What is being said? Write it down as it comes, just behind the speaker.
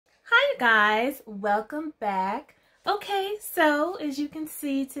Hi guys, welcome back. Okay, so as you can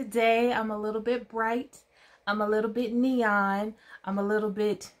see today, I'm a little bit bright, I'm a little bit neon, I'm a little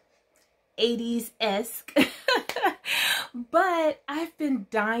bit 80s-esque, but I've been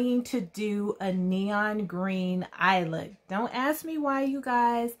dying to do a neon green eye look. Don't ask me why, you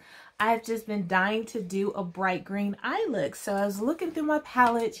guys. I've just been dying to do a bright green eye look. So I was looking through my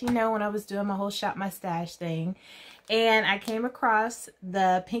palettes, you know, when I was doing my whole shop my stash thing, and I came across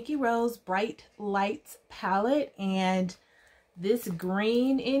the Pinky Rose Bright Lights palette, and this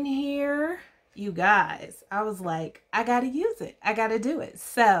green in here, you guys, I was like, I gotta use it, I gotta do it.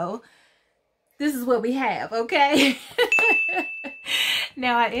 So this is what we have, okay?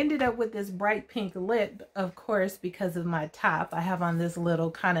 Now I ended up with this bright pink lip, of course, because of my top. I have on this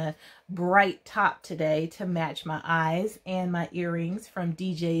little kind of bright top today to match my eyes, and my earrings from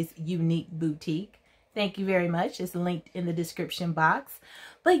DJ's Unique Boutique. Thank you very much. It's linked in the description box.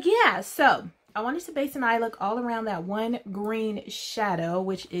 But yeah, so I wanted to base an eye look all around that one green shadow,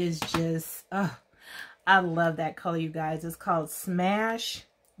 which is just, I love that color, you guys. It's called Smash.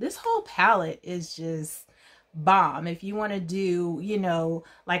 This whole palette is just bomb. If you want to do, you know,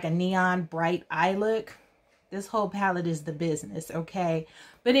 like a neon bright eye look, this whole palette is the business, okay?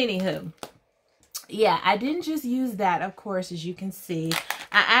 But anywho, yeah, I didn't just use that, of course, as you can see.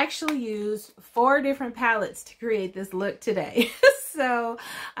 I actually used 4 different palettes to create this look today. So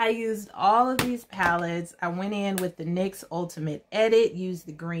I used all of these palettes. I went in with the NYX Ultimate Edit, used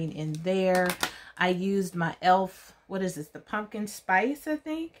the green in there. I used my e.l.f., what is this, the pumpkin spice, I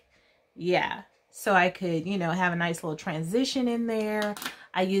think? Yeah, so I could, you know, have a nice little transition in there.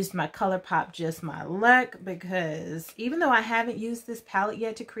 I used my Colourpop Just My Luck, because even though I haven't used this palette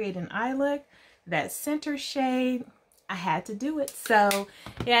yet to create an eye look, that center shade, I had to do it. So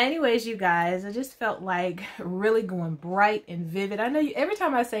yeah, anyways, you guys, I just felt like really going bright and vivid. I know every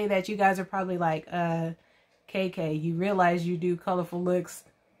time I say that, you guys are probably like, KK, you realize you do colorful looks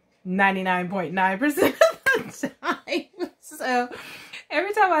 99.9% of the time. So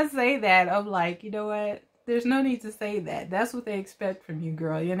every time I say that, I'm like, you know what? There's no need to say that. That's what they expect from you,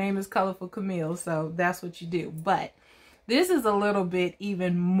 girl. Your name is Kolorful Kalmele, so that's what you do. But this is a little bit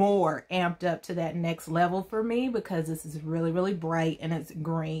even more amped up to that next level for me, because this is really, really bright and it's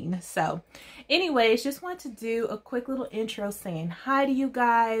green. So anyways, just want to do a quick little intro saying hi to you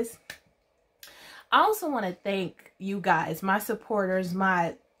guys. I also want to thank you guys, my supporters,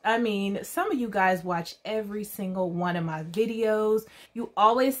 some of you guys watch every single one of my videos. You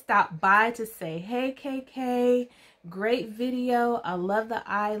always stop by to say, hey, KK, great video. I love the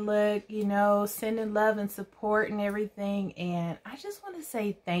eye look, you know, sending love and support and everything. And I just want to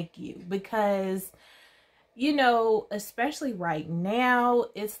say thank you, because, you know, especially right now,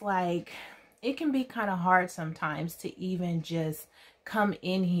 it's like, it can be kind of hard sometimes to even just come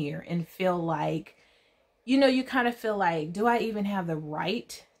in here and feel like, you know, you kind of feel like, do I even have the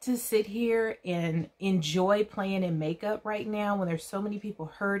right to sit here and enjoy playing in makeup right now when there's so many people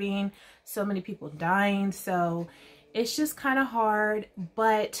hurting, so many people dying? So it's just kind of hard,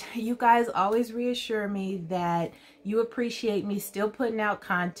 but you guys always reassure me that you appreciate me still putting out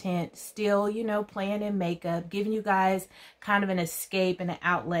content, still, you know, playing in makeup, giving you guys kind of an escape and an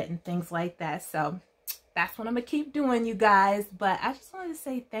outlet and things like that. So that's what I'm gonna keep doing, you guys. But I just wanted to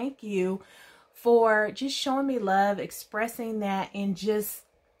say thank you for just showing me love, expressing that, and just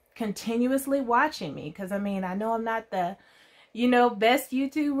continuously watching me. Because I mean, I know I'm not the, you know, best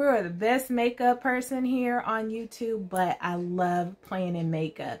YouTuber or the best makeup person here on YouTube, but I love playing in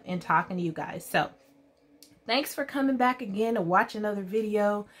makeup and talking to you guys. So thanks for coming back again to watch another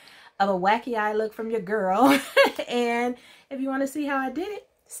video of a wacky eye look from your girl. And if you want to see how I did it,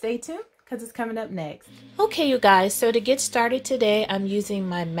 stay tuned, because it's coming up next. Okay, you guys, so to get started today, I'm using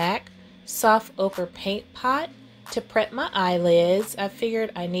my MAC Soft Ochre Paint Pot to prep my eyelids. I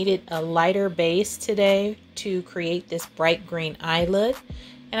figured I needed a lighter base today to create this bright green eye look,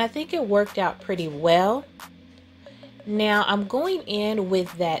 and I think it worked out pretty well. Now I'm going in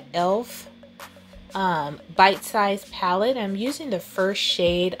with that e.l.f. bite-sized palette. I'm using the first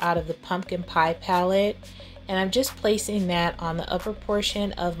shade out of the Pumpkin Pie palette, and I'm just placing that on the upper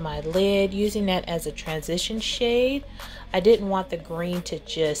portion of my lid, using that as a transition shade. I didn't want the green to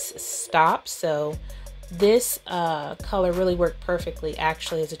just stop, so this color really worked perfectly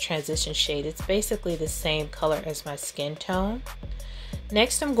actually as a transition shade. It's basically the same color as my skin tone.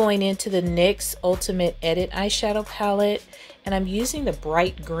 Next, I'm going into the NYX Ultimate Edit eyeshadow palette, and I'm using the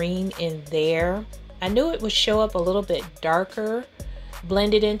bright green in there. I knew it would show up a little bit darker,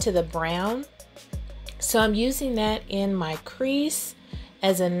 blended into the brown. So I'm using that in my crease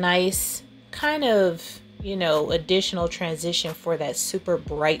as a nice kind of you know, additional transition for that super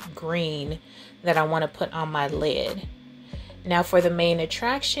bright green that I want to put on my lid. Now for the main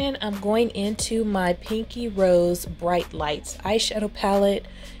attraction, I'm going into my Pinky Rose Bright Lights eyeshadow palette,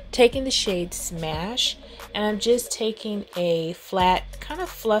 taking the shade Smash, and I'm just taking a flat, kind of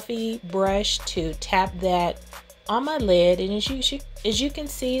fluffy brush to tap that on my lid. And as you can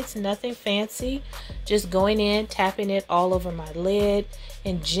see, it's nothing fancy, just going in, tapping it all over my lid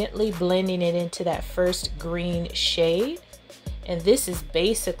and gently blending it into that first green shade. And this is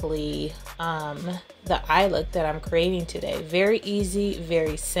basically the eye look that I'm creating today. Very easy,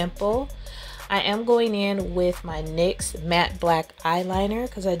 very simple. I am going in with my NYX matte black eyeliner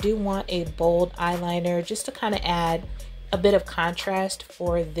because I do want a bold eyeliner just to kind of add a bit of contrast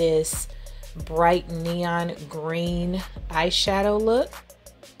for this bright neon green eyeshadow look.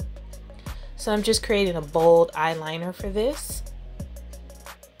 So I'm just creating a bold eyeliner for this.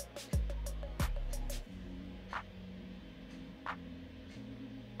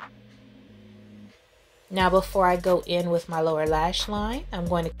 Now before I go in with my lower lash line, I'm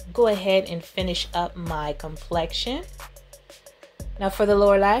going to go ahead and finish up my complexion. Now for the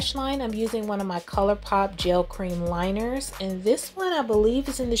lower lash line, I'm using one of my Colourpop gel cream liners, and this one I believe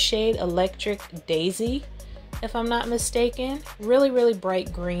is in the shade Electric Daisy, if I'm not mistaken. Really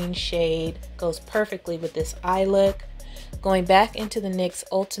bright green shade, goes perfectly with this eye look. Going back into the NYX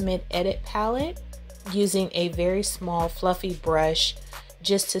Ultimate Edit palette, using a very small fluffy brush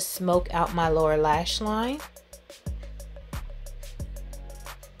just to smoke out my lower lash line.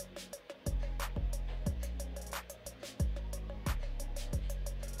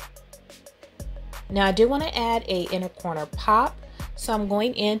 Now I do want to add a inner corner pop, so I'm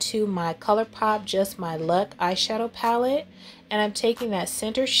going into my Colourpop Just My Luck eyeshadow palette, and I'm taking that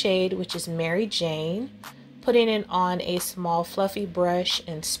center shade, which is Mary Jane, putting it on a small fluffy brush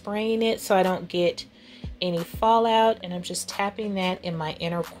and spraying it so I don't get any fallout, and I'm just tapping that in my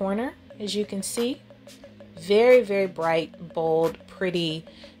inner corner. As you can see, very bright, bold, pretty,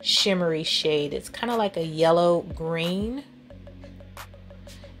 shimmery shade. It's kind of like a yellow green.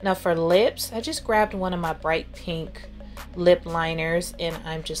 Now for lips, I just grabbed one of my bright pink lip liners and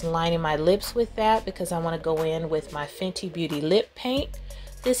I'm just lining my lips with that because I want to go in with my Fenty Beauty lip paint.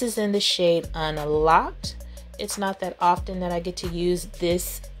 This is in the shade Unlocked. It's not that often that I get to use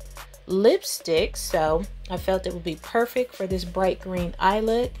this lipstick, so I felt it would be perfect for this bright green eye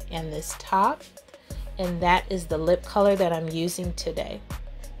look and this top, and that is the lip color that I'm using today.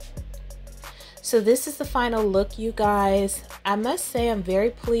 So this is the final look, you guys. I must say I'm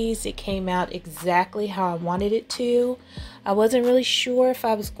very pleased it came out exactly how I wanted it to. I wasn't really sure if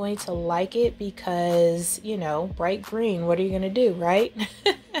I was going to like it because, you know, bright green, what are you gonna do, right?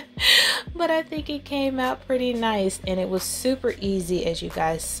 But I think it came out pretty nice, and it was super easy, as you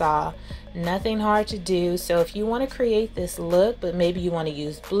guys saw. Nothing hard to do. So if you want to create this look, but maybe you want to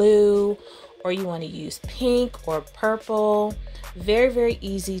use blue or you want to use pink or purple, very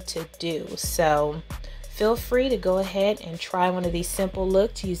easy to do. So feel free to go ahead and try one of these simple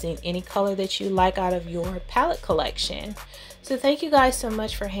looks using any color that you like out of your palette collection. So thank you guys so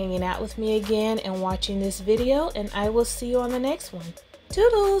much for hanging out with me again and watching this video, and I will see you on the next one.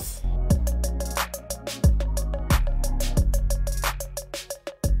 Toodles!